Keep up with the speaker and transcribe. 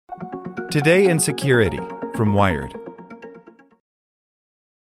Today in Security from Wired.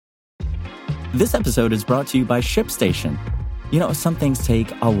 This episode is brought to you by ShipStation. You know, some things take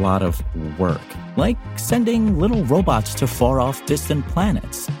a lot of work, like sending little robots to far-off distant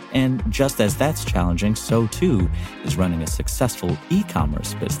planets. And just as that's challenging, so too is running a successful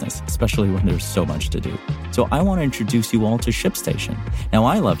e-commerce business, especially when there's so much to do. So I want to introduce you all to ShipStation. Now,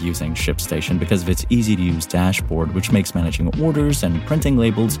 I love using ShipStation because of its easy-to-use dashboard, which makes managing orders and printing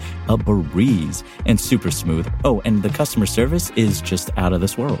labels a breeze and super smooth. Oh, and the customer service is just out of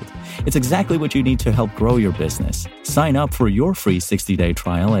this world. It's exactly what you need to help grow your business. Sign up for your free 60-day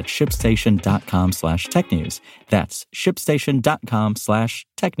trial at shipstation.com/technews. That's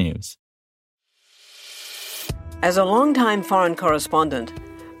shipstation.com/technews. As a longtime foreign correspondent,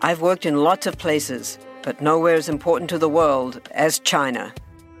 I've worked in lots of places, but nowhere as important to the world as China.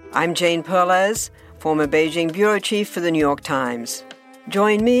 I'm Jane Perlez, former Beijing bureau chief for the New York Times.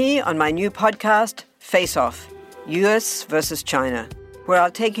 Join me on my new podcast, Face Off, U.S. versus China, where I'll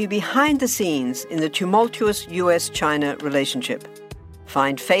take you behind the scenes in the tumultuous U.S.-China relationship.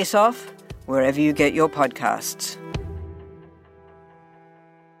 Find Face Off wherever you get your podcasts.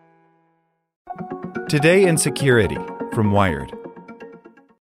 Today in Security from Wired.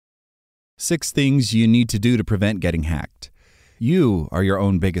 6 things you need to do to prevent getting hacked. You are your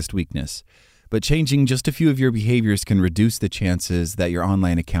own biggest weakness, but changing just a few of your behaviors can reduce the chances that your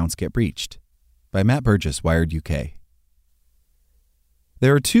online accounts get breached. By Matt Burgess, Wired UK.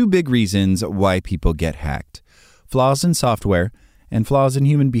 There are 2 big reasons why people get hacked: flaws in software and flaws in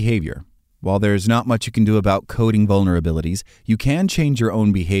human behavior. While there's not much you can do about coding vulnerabilities, you can change your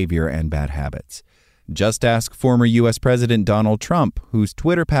own behavior and bad habits. Just ask former U.S. President Donald Trump, whose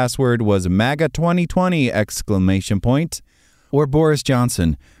Twitter password was MAGA 2020! Or Boris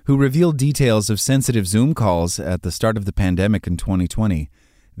Johnson, who revealed details of sensitive Zoom calls at the start of the pandemic in 2020.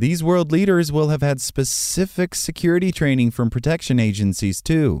 These world leaders will have had specific security training from protection agencies,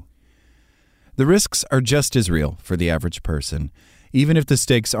 too. The risks are just as real for the average person, even if the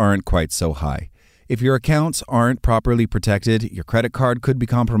stakes aren't quite so high. If your accounts aren't properly protected, your credit card could be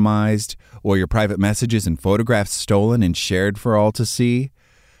compromised, or your private messages and photographs stolen and shared for all to see.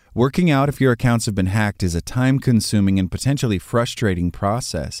 Working out if your accounts have been hacked is a time-consuming and potentially frustrating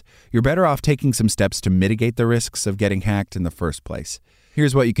process. You're better off taking some steps to mitigate the risks of getting hacked in the first place.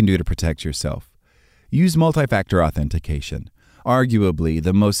 Here's what you can do to protect yourself. Use multi-factor authentication. Arguably,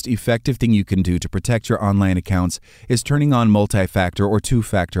 the most effective thing you can do to protect your online accounts is turning on multi-factor or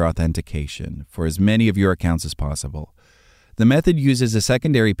 2-factor authentication for as many of your accounts as possible. The method uses a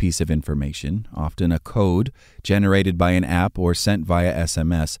secondary piece of information, often a code, generated by an app or sent via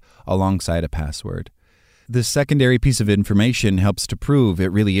SMS, alongside a password. This secondary piece of information helps to prove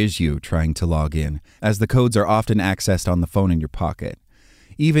it really is you trying to log in, as the codes are often accessed on the phone in your pocket.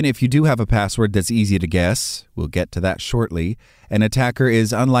 Even if you do have a password that's easy to guess, we'll get to that shortly, an attacker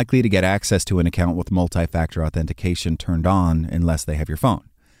is unlikely to get access to an account with multi-factor authentication turned on unless they have your phone.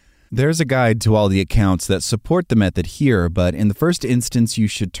 There's a guide to all the accounts that support the method here, but in the first instance, you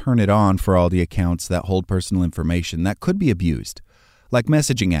should turn it on for all the accounts that hold personal information that could be abused, like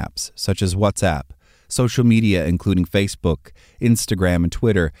messaging apps such as WhatsApp, social media including Facebook, Instagram, and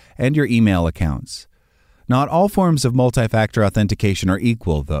Twitter, and your email accounts. Not all forms of multi-factor authentication are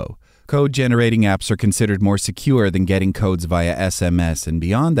equal, though. Code-generating apps are considered more secure than getting codes via SMS, and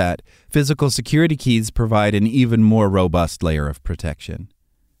beyond that, physical security keys provide an even more robust layer of protection.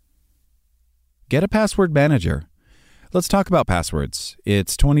 Get a password manager. Let's talk about passwords.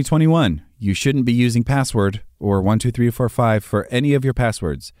 It's 2021. You shouldn't be using password or 12345 for any of your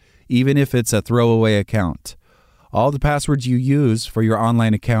passwords, even if it's a throwaway account. All the passwords you use for your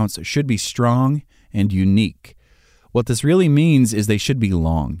online accounts should be strong and unique. What this really means is they should be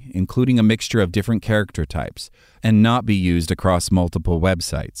long, including a mixture of different character types, and not be used across multiple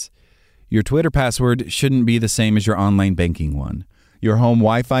websites. Your Twitter password shouldn't be the same as your online banking one. Your home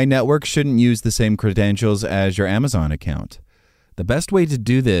Wi-Fi network shouldn't use the same credentials as your Amazon account. The best way to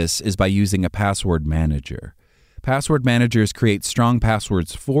do this is by using a password manager. Password managers create strong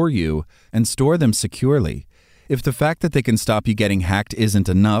passwords for you and store them securely. If the fact that they can stop you getting hacked isn't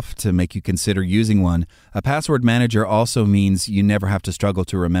enough to make you consider using one, a password manager also means you never have to struggle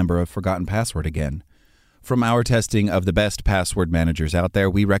to remember a forgotten password again. From our testing of the best password managers out there,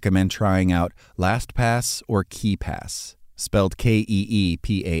 we recommend trying out LastPass or KeePass, spelled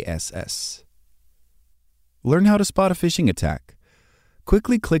Keepass. Learn how to spot a phishing attack.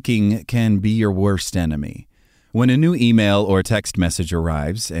 Quickly clicking can be your worst enemy. When a new email or text message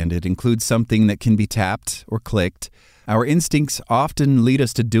arrives and it includes something that can be tapped or clicked, our instincts often lead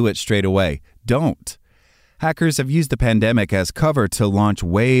us to do it straight away. Don't. Hackers have used the pandemic as cover to launch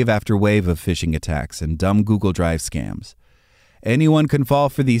wave after wave of phishing attacks and dumb Google Drive scams. Anyone can fall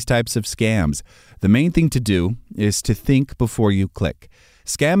for these types of scams. The main thing to do is to think before you click.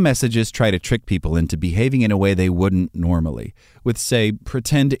 Scam messages try to trick people into behaving in a way they wouldn't normally, with, say,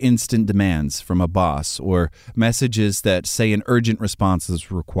 pretend instant demands from a boss or messages that say an urgent response is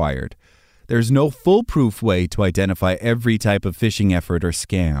required. There's no foolproof way to identify every type of phishing effort or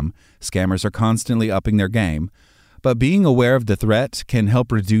scam. Scammers are constantly upping their game, but being aware of the threat can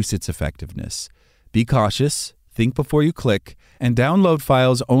help reduce its effectiveness. Be cautious, think before you click, and download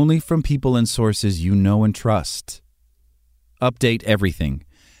files only from people and sources you know and trust. Update everything.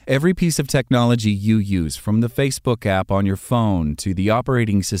 Every piece of technology you use, from the Facebook app on your phone to the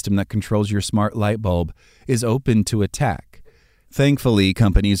operating system that controls your smart light bulb, is open to attack. Thankfully,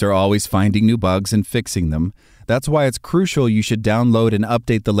 companies are always finding new bugs and fixing them. That's why it's crucial you should download and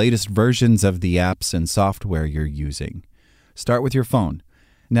update the latest versions of the apps and software you're using. Start with your phone.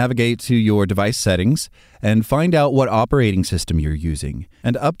 Navigate to your device settings and find out what operating system you're using,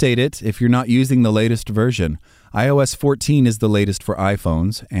 and update it if you're not using the latest version. iOS 14 is the latest for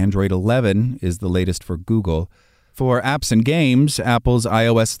iPhones, Android 11 is the latest for Google. For apps and games, Apple's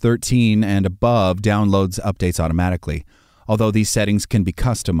iOS 13 and above downloads updates automatically, although these settings can be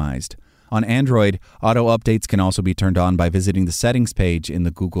customized. On Android, auto updates can also be turned on by visiting the settings page in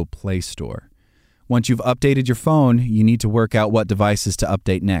the Google Play Store. Once you've updated your phone, you need to work out what devices to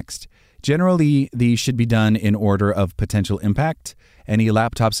update next. Generally, these should be done in order of potential impact. Any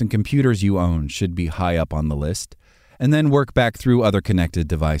laptops and computers you own should be high up on the list. And then work back through other connected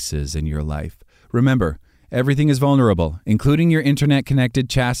devices in your life. Remember, everything is vulnerable, including your internet-connected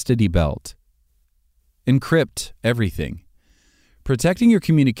chastity belt. Encrypt everything. Protecting your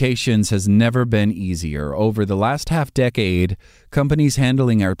communications has never been easier. Over the last half-decade, companies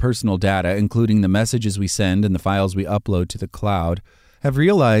handling our personal data, including the messages we send and the files we upload to the cloud, have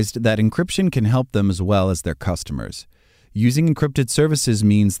realized that encryption can help them as well as their customers. Using encrypted services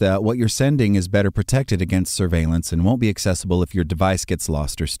means that what you're sending is better protected against surveillance and won't be accessible if your device gets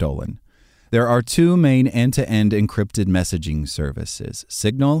lost or stolen. There are two main end-to-end encrypted messaging services,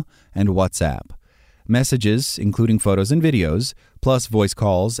 Signal and WhatsApp. Messages, including photos and videos, plus voice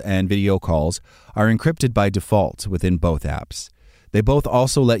calls and video calls, are encrypted by default within both apps. They both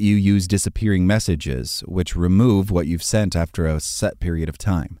also let you use disappearing messages, which remove what you've sent after a set period of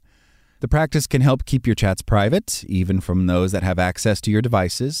time. The practice can help keep your chats private, even from those that have access to your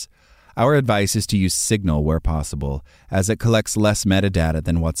devices. Our advice is to use Signal where possible, as it collects less metadata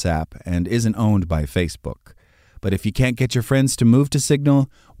than WhatsApp and isn't owned by Facebook. But if you can't get your friends to move to Signal,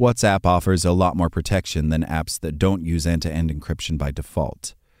 WhatsApp offers a lot more protection than apps that don't use end-to-end encryption by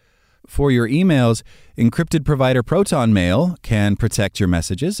default. For your emails, encrypted provider Proton Mail can protect your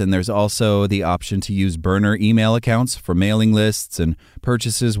messages, and there's also the option to use burner email accounts for mailing lists and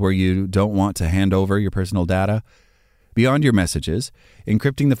purchases where you don't want to hand over your personal data. Beyond your messages,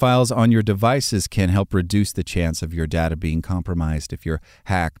 encrypting the files on your devices can help reduce the chance of your data being compromised if you're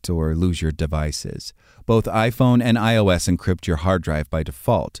hacked or lose your devices. Both iPhone and iOS encrypt your hard drive by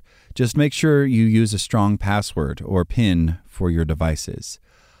default. Just make sure you use a strong password or PIN for your devices.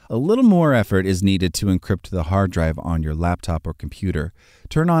 A little more effort is needed to encrypt the hard drive on your laptop or computer.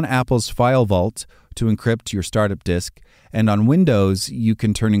 Turn on Apple's File Vault to encrypt your startup disk, and on Windows, you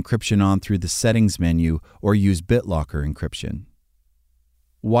can turn encryption on through the Settings menu or use BitLocker encryption.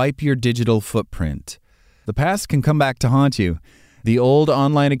 Wipe your digital footprint. The past can come back to haunt you. The old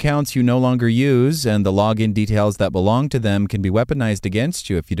online accounts you no longer use and the login details that belong to them can be weaponized against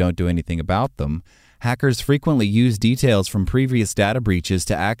you if you don't do anything about them. Hackers frequently use details from previous data breaches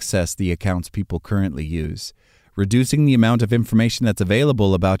to access the accounts people currently use. Reducing the amount of information that's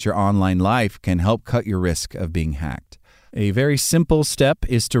available about your online life can help cut your risk of being hacked. A very simple step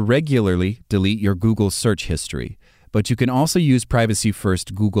is to regularly delete your Google search history, but you can also use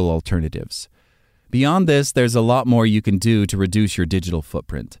privacy-first Google alternatives. Beyond this, there's a lot more you can do to reduce your digital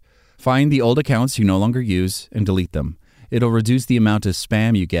footprint. Find the old accounts you no longer use and delete them. It'll reduce the amount of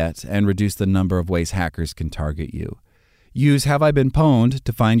spam you get and reduce the number of ways hackers can target you. Use Have I Been Pwned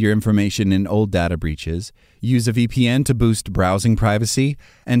to find your information in old data breaches. Use a VPN to boost browsing privacy.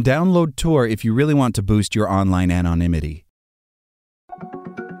 And download Tor if you really want to boost your online anonymity.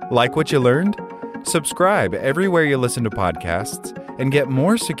 Like what you learned? Subscribe everywhere you listen to podcasts and get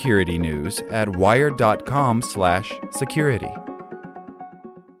more security news at wired.com/security.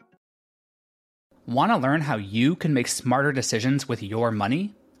 Want to learn how you can make smarter decisions with your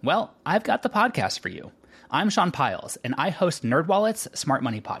money? Well, I've got the podcast for you. I'm Sean Piles, and I host NerdWallet's Smart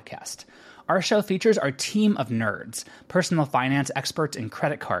Money Podcast. Our show features our team of nerds, personal finance experts in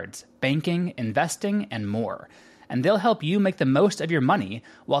credit cards, banking, investing, and more. And they'll help you make the most of your money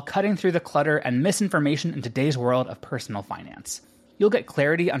while cutting through the clutter and misinformation in today's world of personal finance. You'll get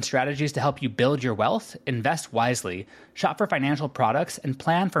clarity on strategies to help you build your wealth, invest wisely, shop for financial products, and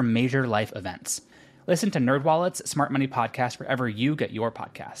plan for major life events. Listen to NerdWallet's Smart Money Podcast wherever you get your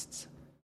podcasts.